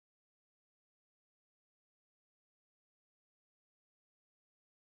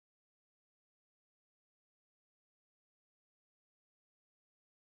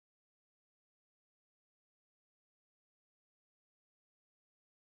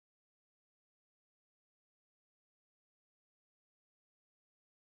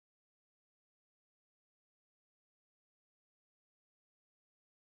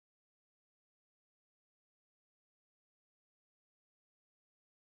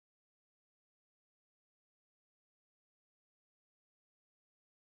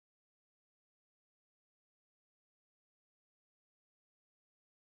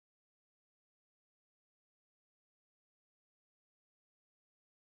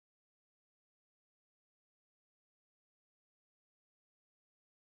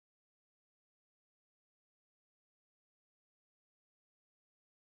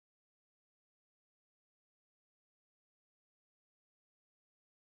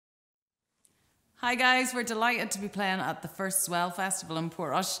Hi guys, we're delighted to be playing at the first Swell Festival in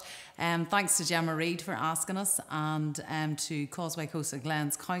Portrush. Thanks to Gemma Reid for asking us and to Causeway Coast and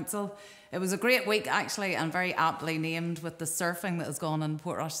Glens Council. It was a great week actually and very aptly named with the surfing that has gone on in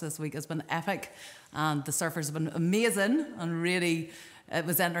Portrush this week. Has been epic and the surfers have been amazing and really it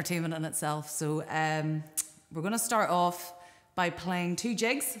was entertainment in itself. So we're going to start off by playing two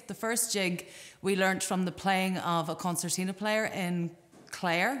jigs. The first jig we learnt from the playing of a concertina player in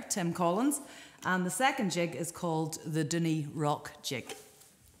Clare, Tim Collins. And the second jig is called the Dooney Rock Jig.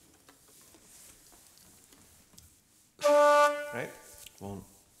 Right, 1,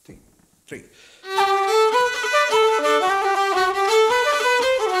 2, 3.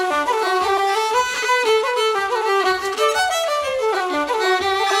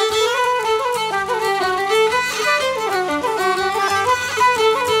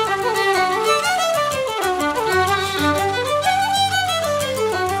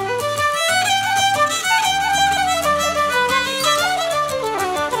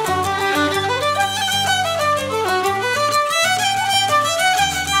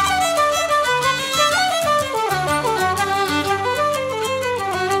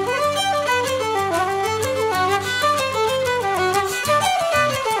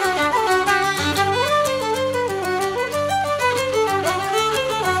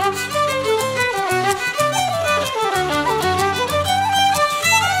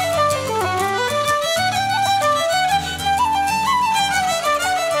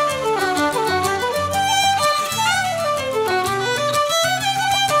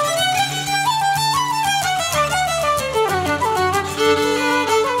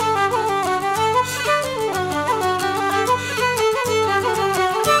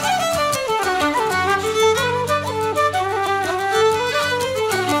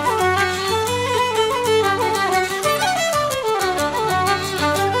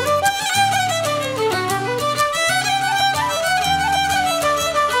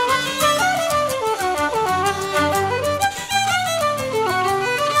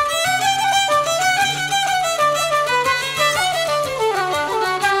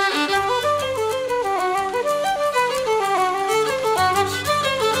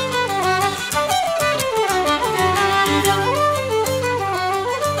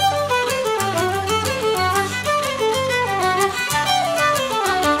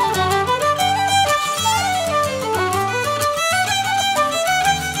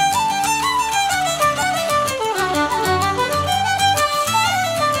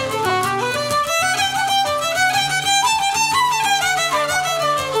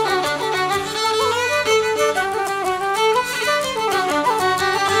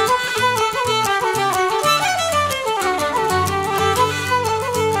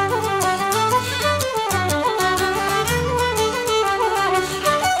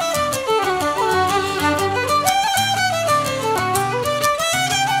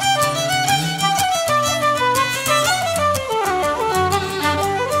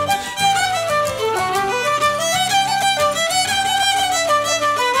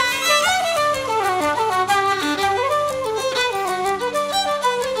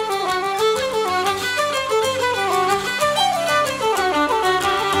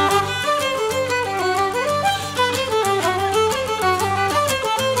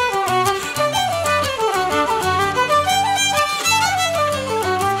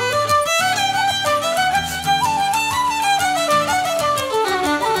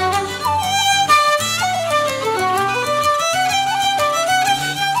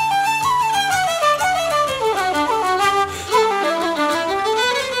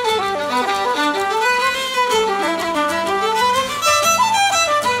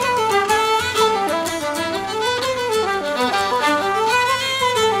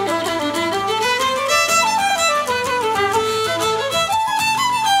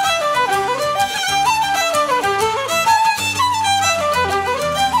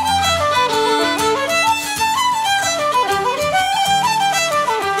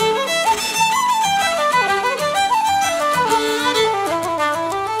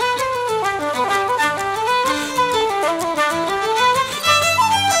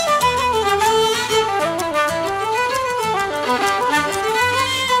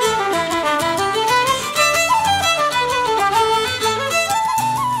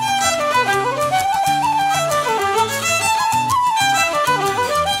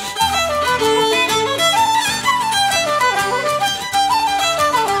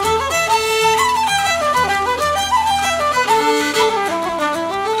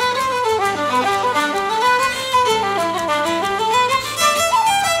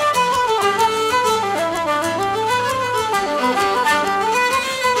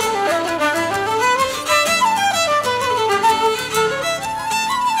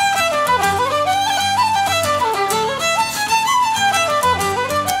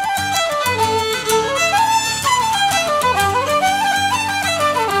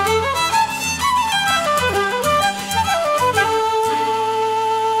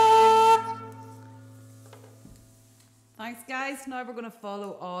 now we're going to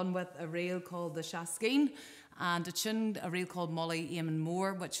follow on with a reel called The Shaskeen and a tune, a reel called Molly Eamon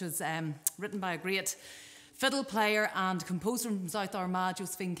Moore, which was written by a great fiddle player and composer from South Armagh,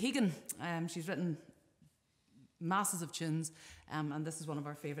 Josephine Keegan. She's written masses of tunes, and this is one of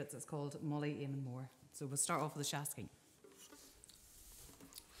our favourites. It's called Molly Eamon Moore. So we'll start off with The Shaskeen.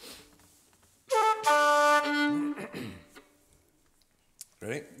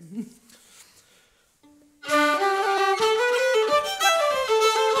 Ready?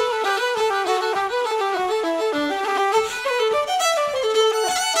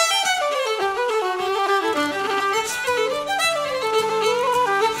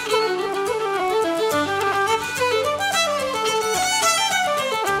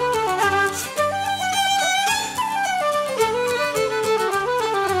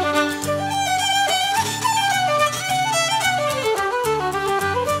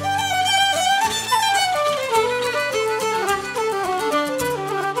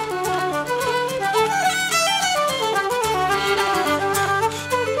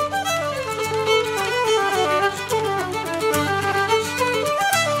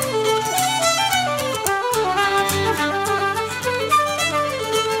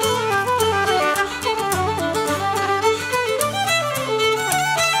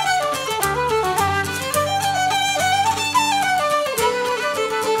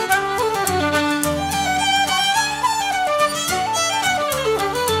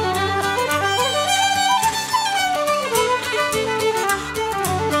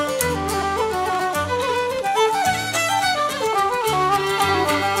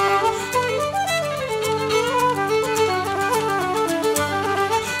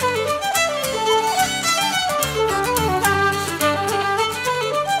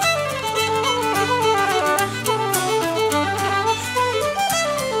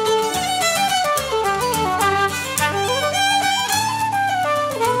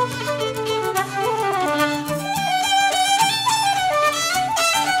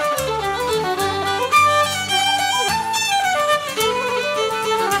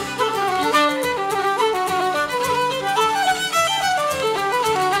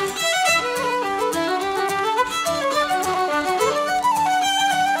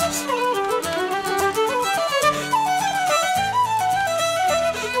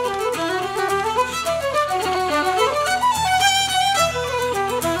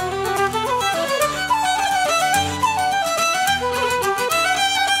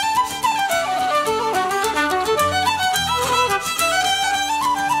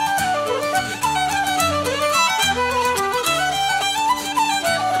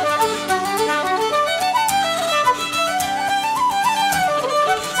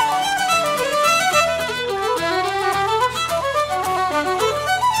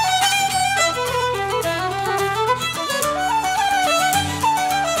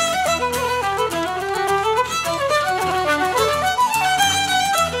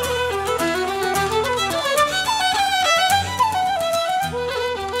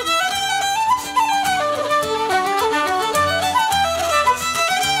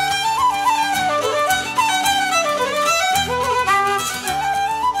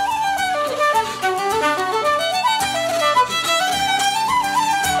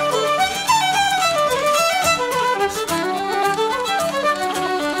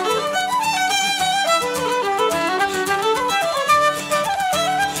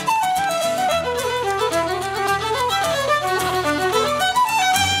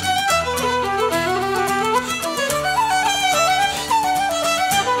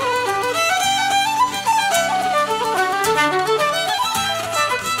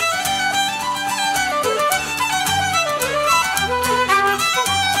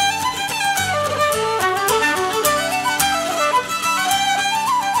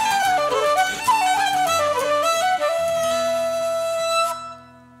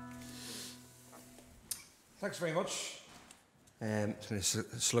 Thanks very much. Just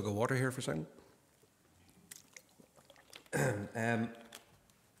a slug of water here for a second. We're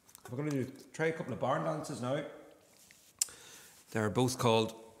going to try a couple of barn dances now. They're both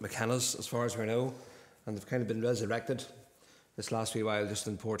called McKenna's, as far as we know, and they've kind of been resurrected this last wee while just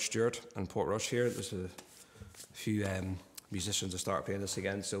in Port Stewart and Port Rush here. There's a few musicians that start playing this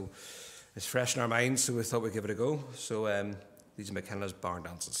again, so it's fresh in our minds, so we thought we'd give it a go. So these are McKenna's barn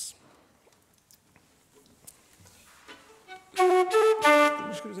dances.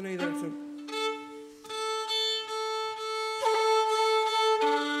 Just give us an A there, too.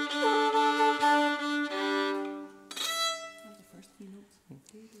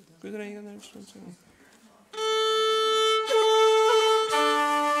 Good night, and then just one second.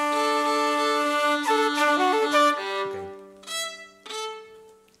 Okay.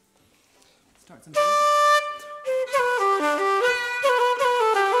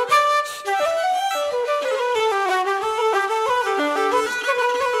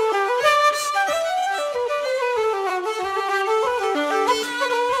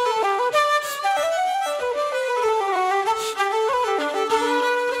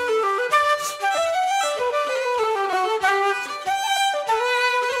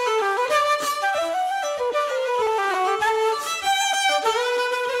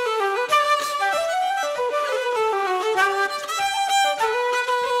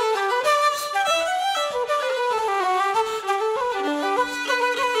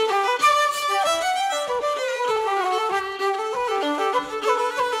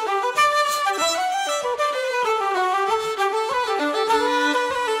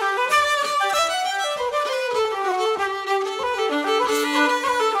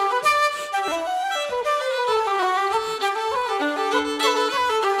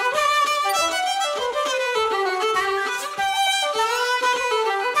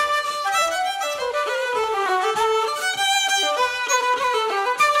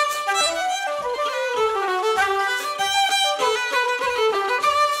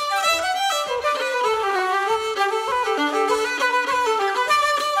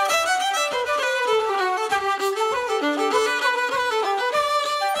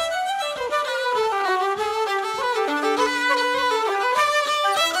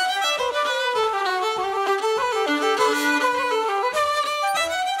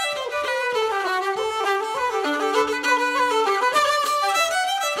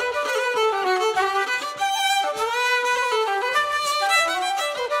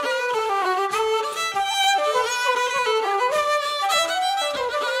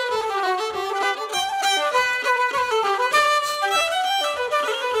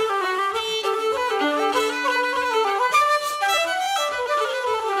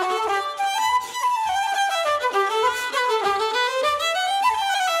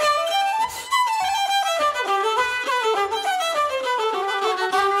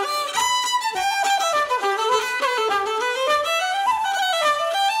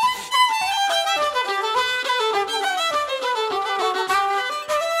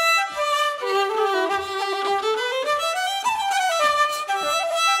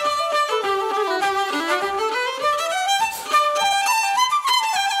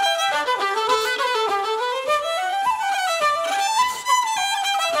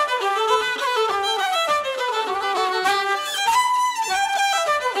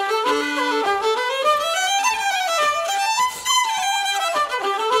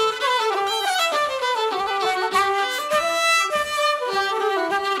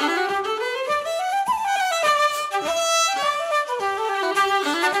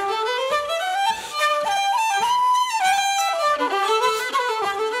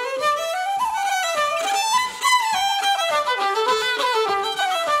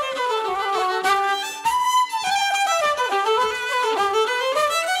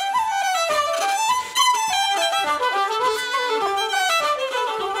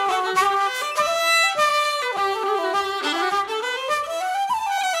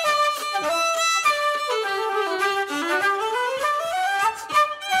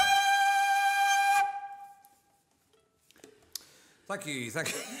 Thank you, thank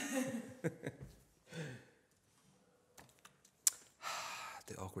you.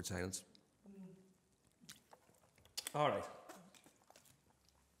 The awkward silence. All right.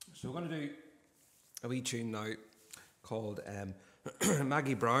 So we're going to do a wee tune now called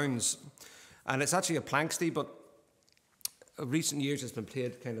Maggie Brown's. And it's actually a planksty, but in recent years it's been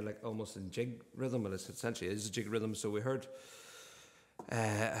played kind of like almost in jig rhythm, and it essentially is a jig rhythm. So we heard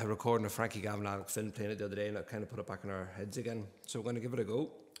a recording of Frankie Gavin and Alex Finn playing it the other day, and it kind of put it back in our heads again. So we're going to give it a go,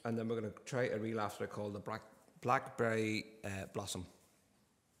 and then we're going to try a reel after it called the Blackberry Blossom.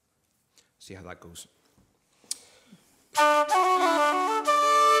 See how that goes.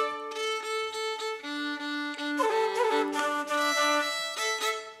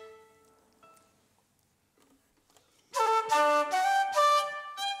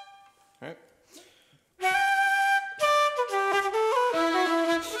 Right.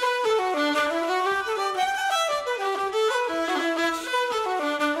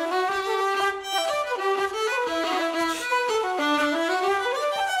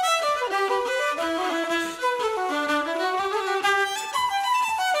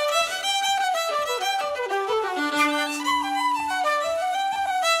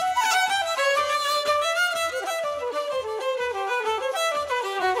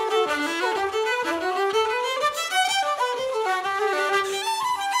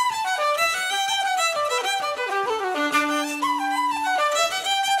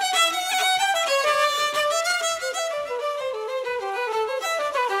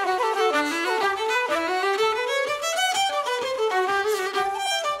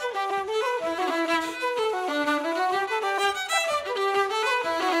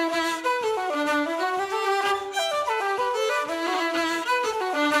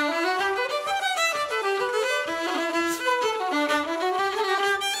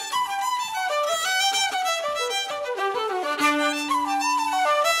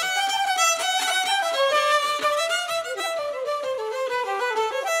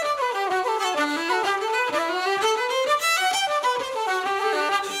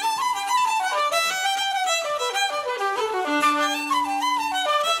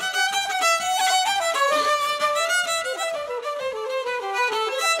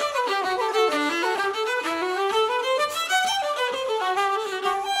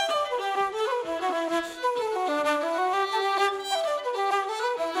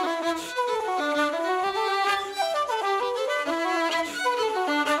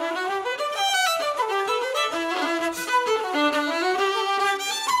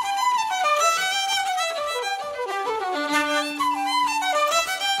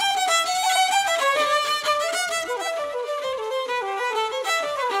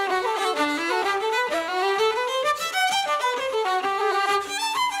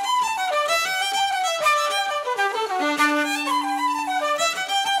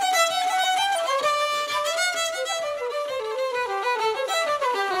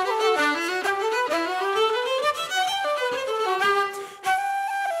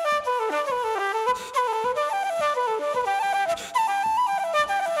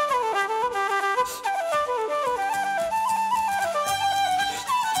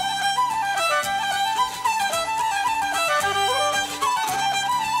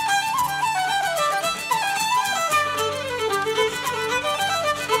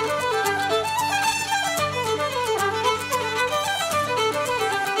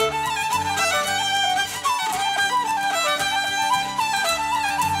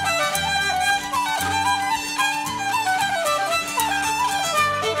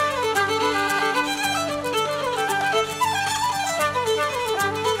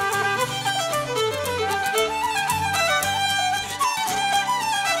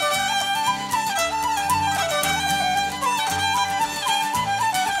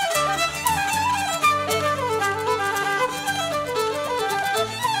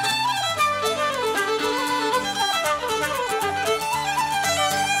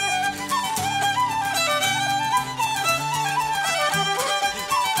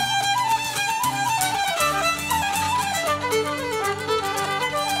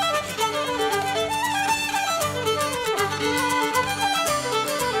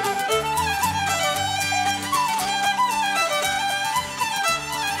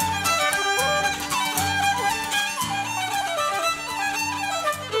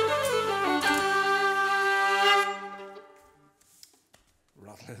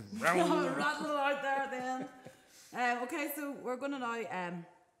 Rattle it out there at the end. Okay, so we're going to now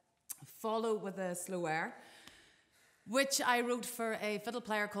follow with a slow air, which I wrote for a fiddle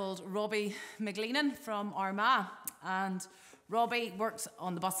player called Robbie McLeanan from Armagh. And Robbie works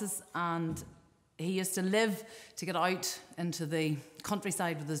on the buses, and he used to live to get out into the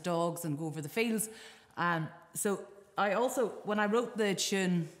countryside with his dogs and go over the fields. And so I also, when I wrote the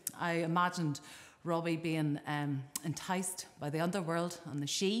tune, I imagined Robbie being enticed by the underworld and the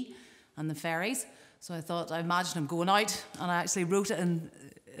she and the fairies. So I thought, I imagined him going out, and I actually wrote it in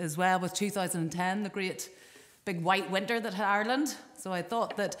as well with 2010, the great big white winter that hit Ireland. So I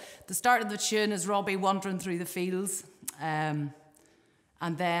thought that the start of the tune is Robbie wandering through the fields, and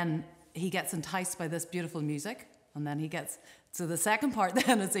then he gets enticed by this beautiful music, and then he gets, so the second part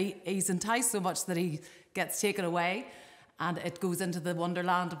then is he's enticed so much that he gets taken away, and it goes into the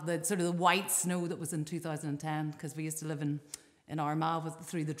wonderland of the sort of the white snow that was in 2010, because we used to live in Armagh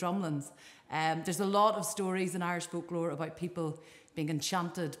through the drumlins. There's a lot of stories in Irish folklore about people being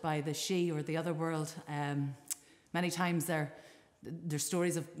enchanted by the she or the other world. Many times there's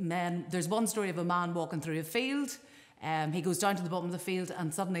stories of men. There's one story of a man walking through a field. He goes down to the bottom of the field,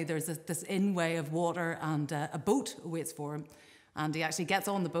 and suddenly there's this in-way of water, and a boat awaits for him. And he actually gets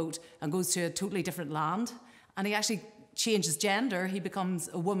on the boat and goes to a totally different land. And he actually changes gender. He becomes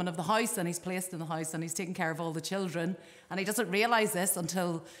a woman of the house, and he's placed in the house, and he's taking care of all the children. And he doesn't realise this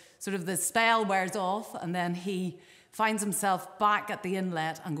until sort of the spell wears off, and then he finds himself back at the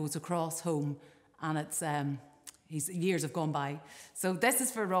inlet and goes across home. And it's years have gone by. So this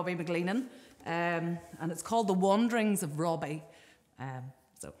is for Robbie McGleenan, and it's called The Wanderings of Robbie.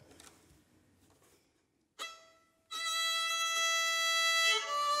 So.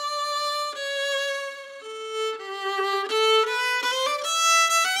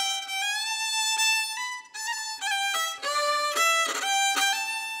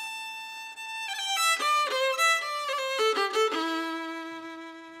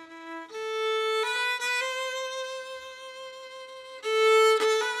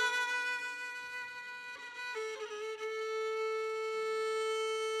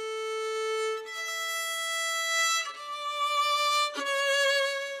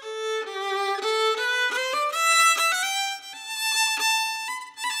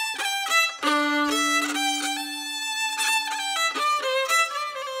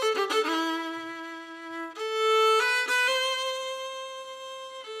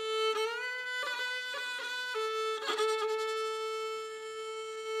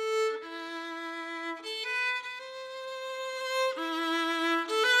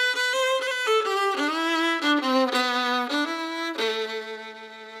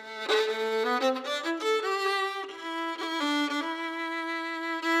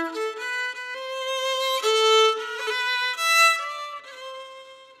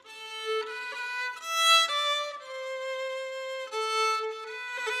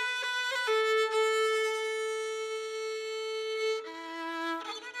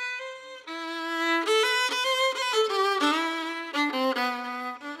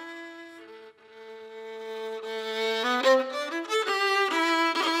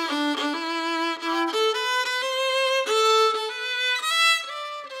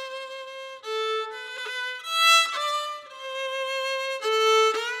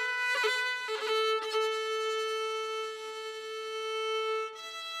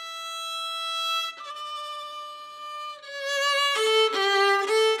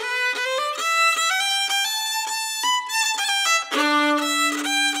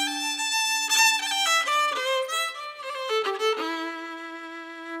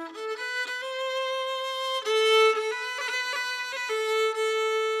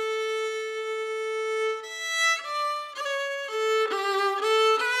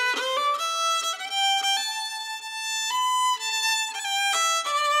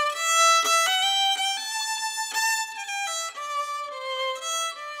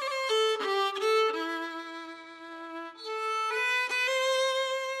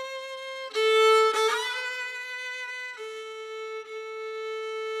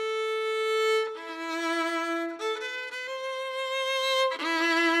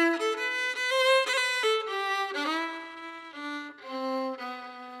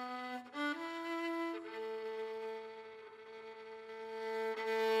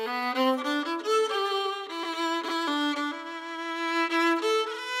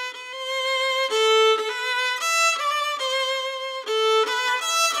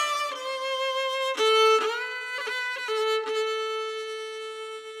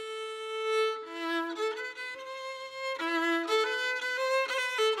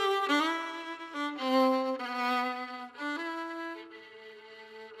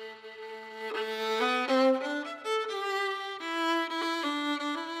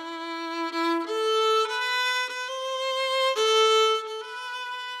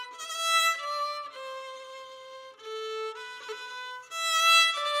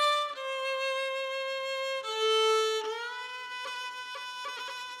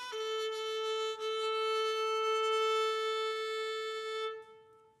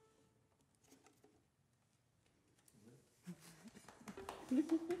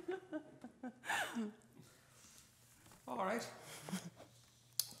 All right.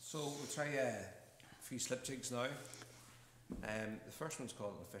 So we'll try a few slip jigs now. The first one's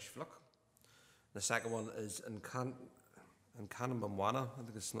called the fish fluck. The second one is in Kanamamwana. I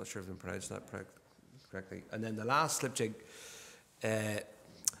think it's not sure if I'm pronouncing that correctly. And then the last slip jig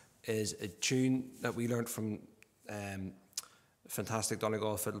is a tune that we learnt from fantastic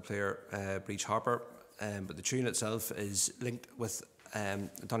Donegal fiddle player Breach Harper. But the tune itself is linked with a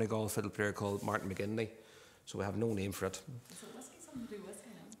Donegal fiddle player called Martin McGinley. So we have no name for it. Is it whiskey? Something to do with whiskey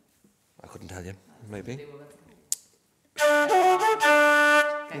now? I couldn't tell you. Maybe. Okay.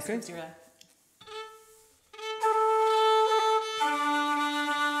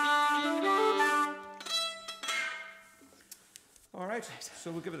 All right,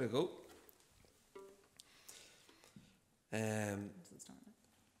 so we'll give it a go. I'm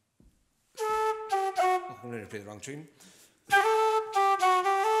going to play the wrong tune.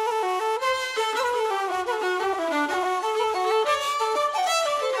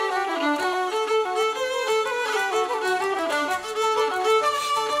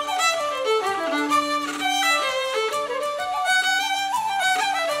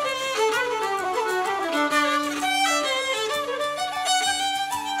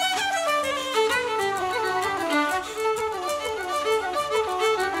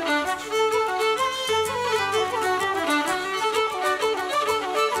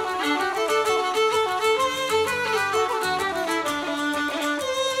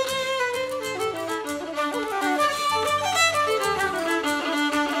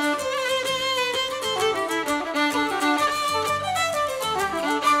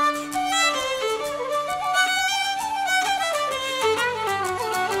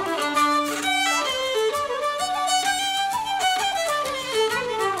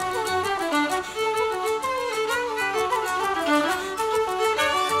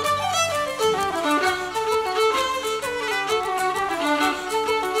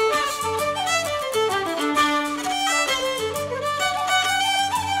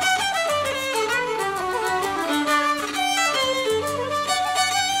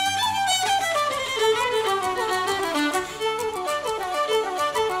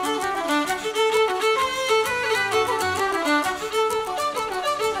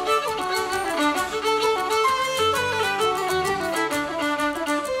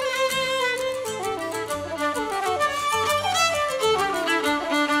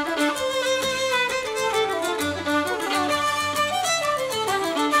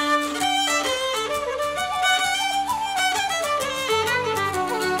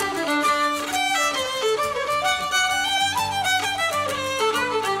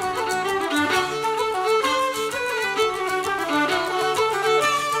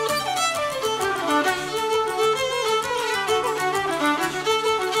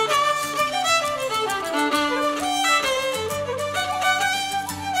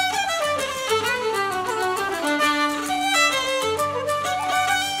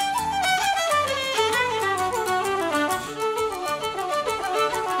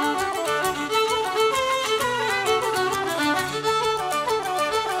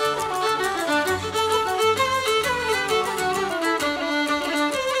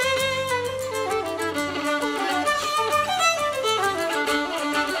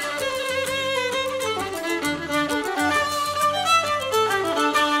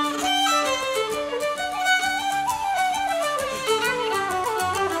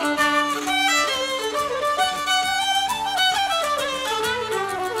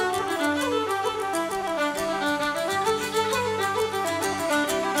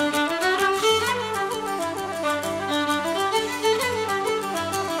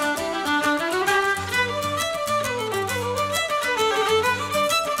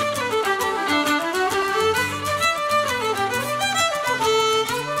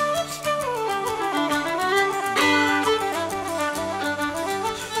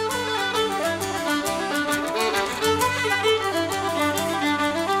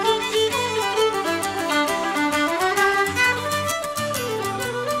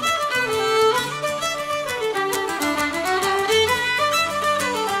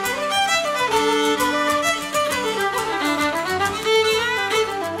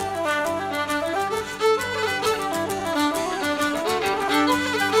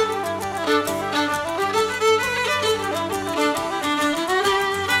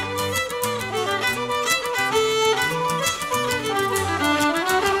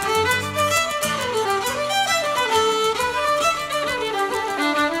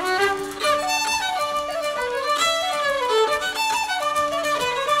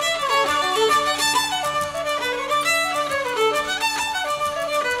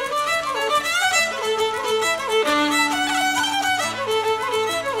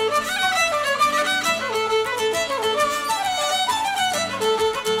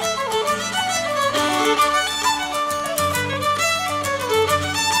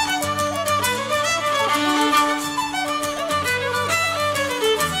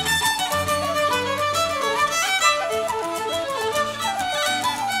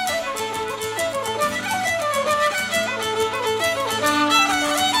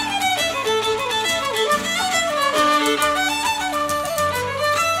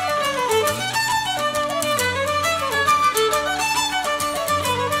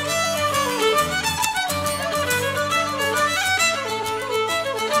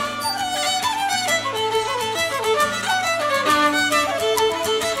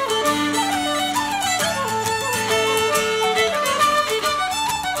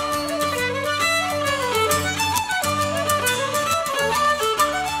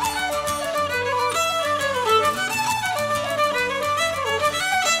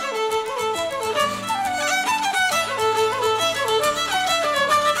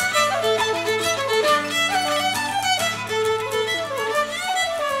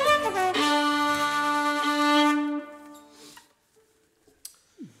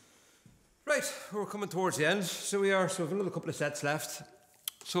 coming towards the end, so we are. So we've another couple of sets left.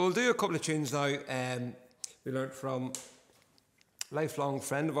 So we'll do a couple of tunes now. We learnt from a lifelong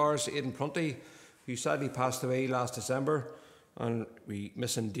friend of ours, Aidan Prunty, who sadly passed away last December, and we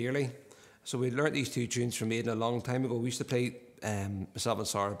miss him dearly. So we learnt these two tunes from Aidan a long time ago. We used to play, myself and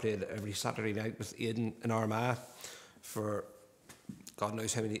Sarah played every Saturday night with Aidan in Armagh for God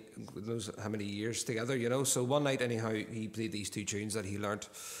knows how many years together, you know. So one night, anyhow, he played these two tunes that he learnt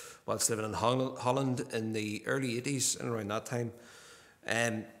whilst living in Holland in the early 80s and around that time.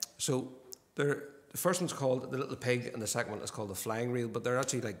 So the first one's called The Little Pig and the second one is called The Flying Reel, but they're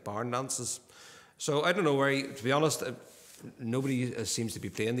actually like barn dances. So I don't know where to be honest, nobody seems to be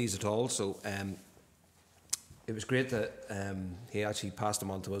playing these at all. So it was great that he actually passed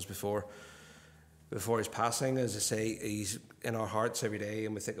them on to us before his passing. As I say, he's in our hearts every day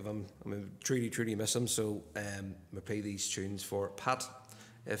and we think of him and we truly miss him. So we play these tunes for Pat,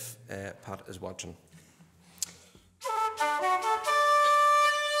 if Pat is watching.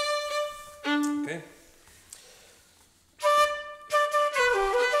 Okay.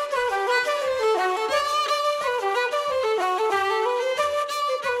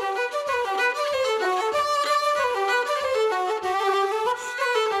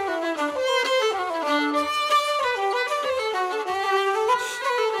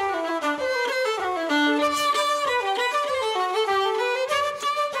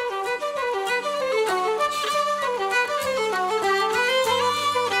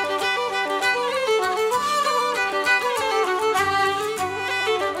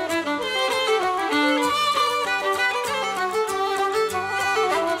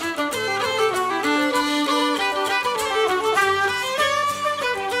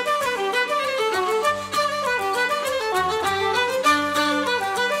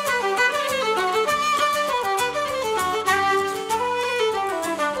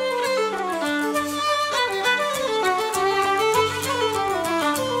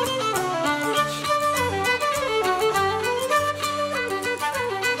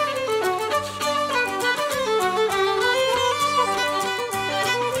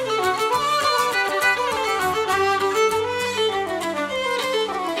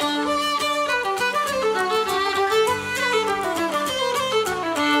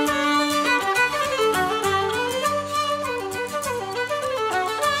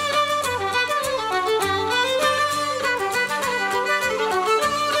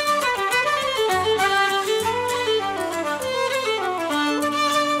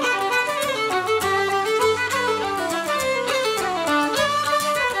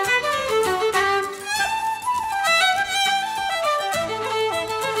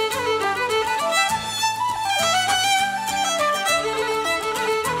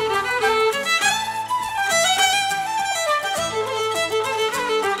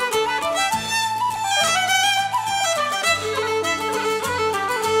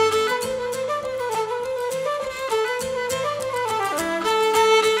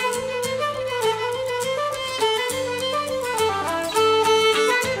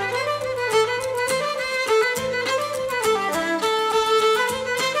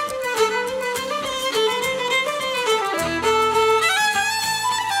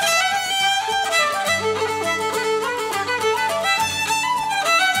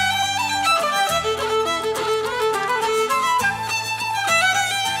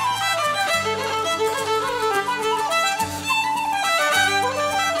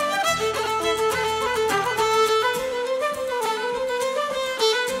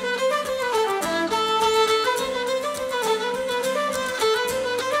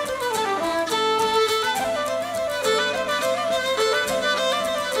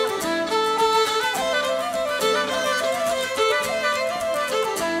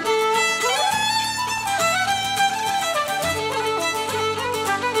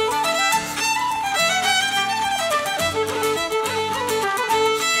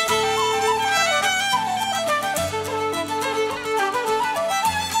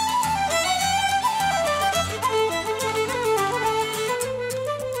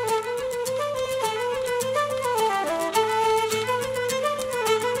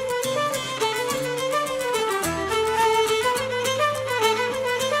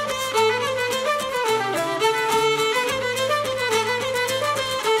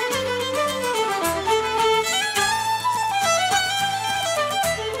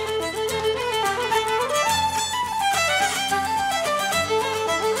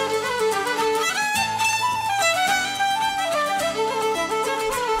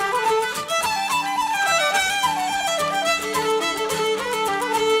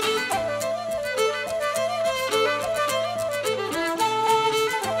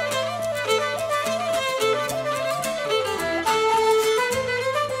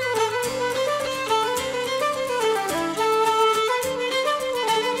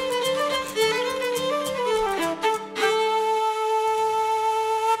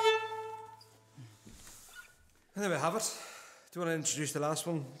 want to introduce the last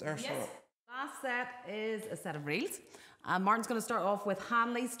one there? Yes. Last set is a set of reels. Martin's going to start off with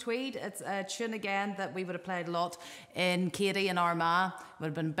Hanley's Tweed. It's a tune again that we would have played a lot in Katie and Armagh. It would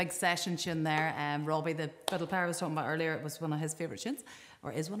have been a big session tune there. Robbie, the fiddle player I was talking about earlier, it was one of his favourite tunes,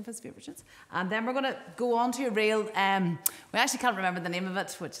 or is one of his favourite tunes. And then we're going to go on to a reel. We actually can't remember the name of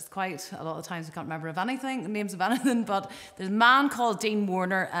it, which is quite a lot of times we can't remember names of anything. But there's a man called Dean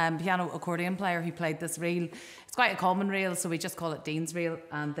Warner, piano accordion player, who played this reel. It's quite a common reel, so we just call it Dean's reel.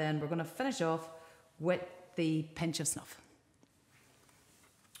 And then we're going to finish off with the Pinch of Snuff.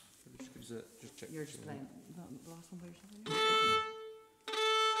 Just check. You're just playing the last one by yourself.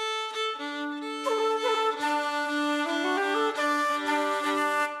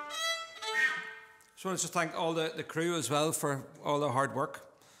 So I want to just thank all the crew as well for all their hard work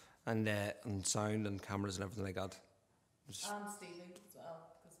and sound and cameras and everything like that. And Stevie as well,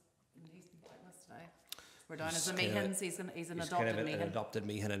 because he's been playing this today. We're down as the Meehans. He's an adopted kind of Meehan. an adopted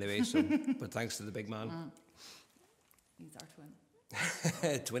Meehan anyway, so but thanks to the big man. He's our twin.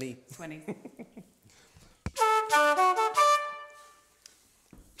 Twinny. Twinny.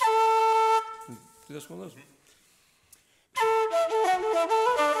 Do this one of those.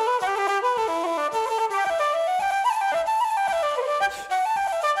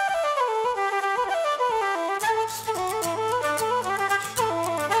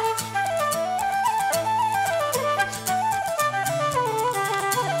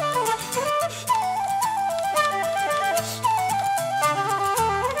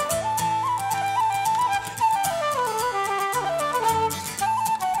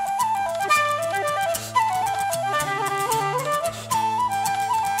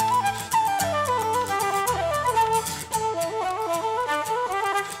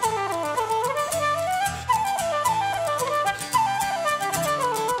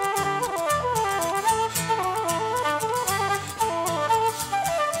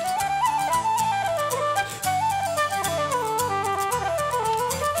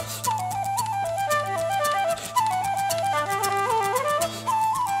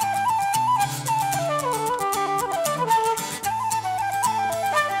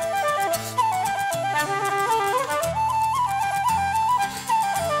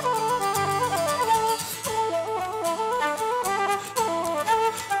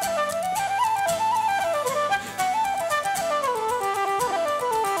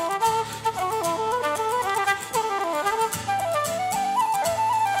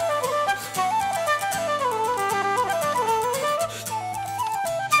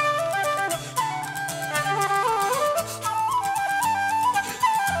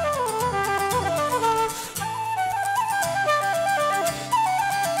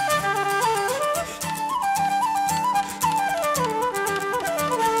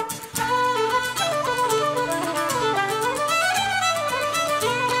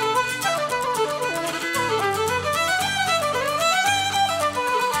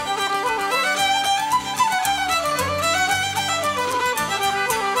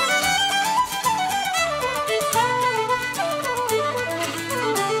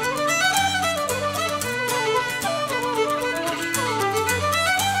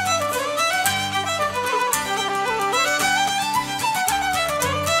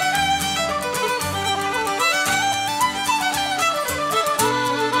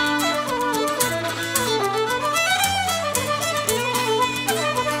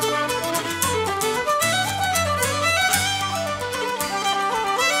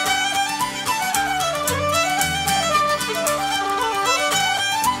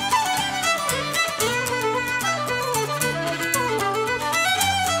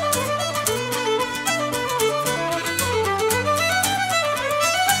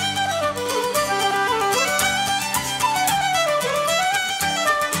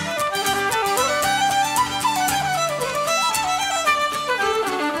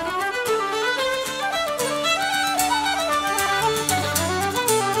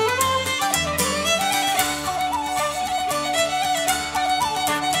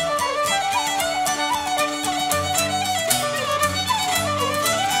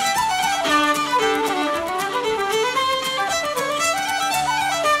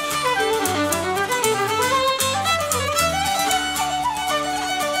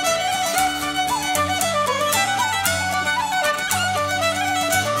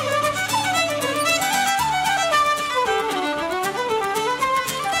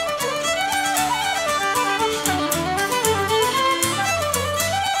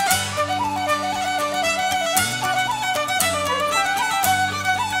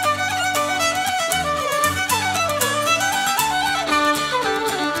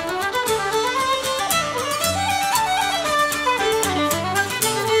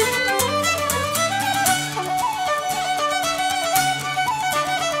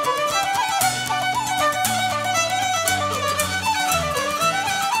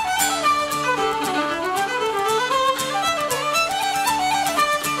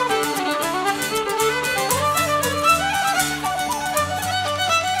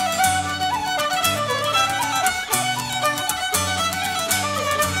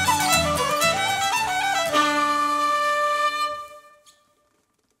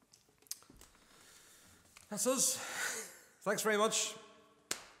 That's us. Thanks very much.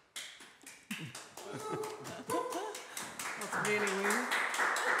 That's really weird.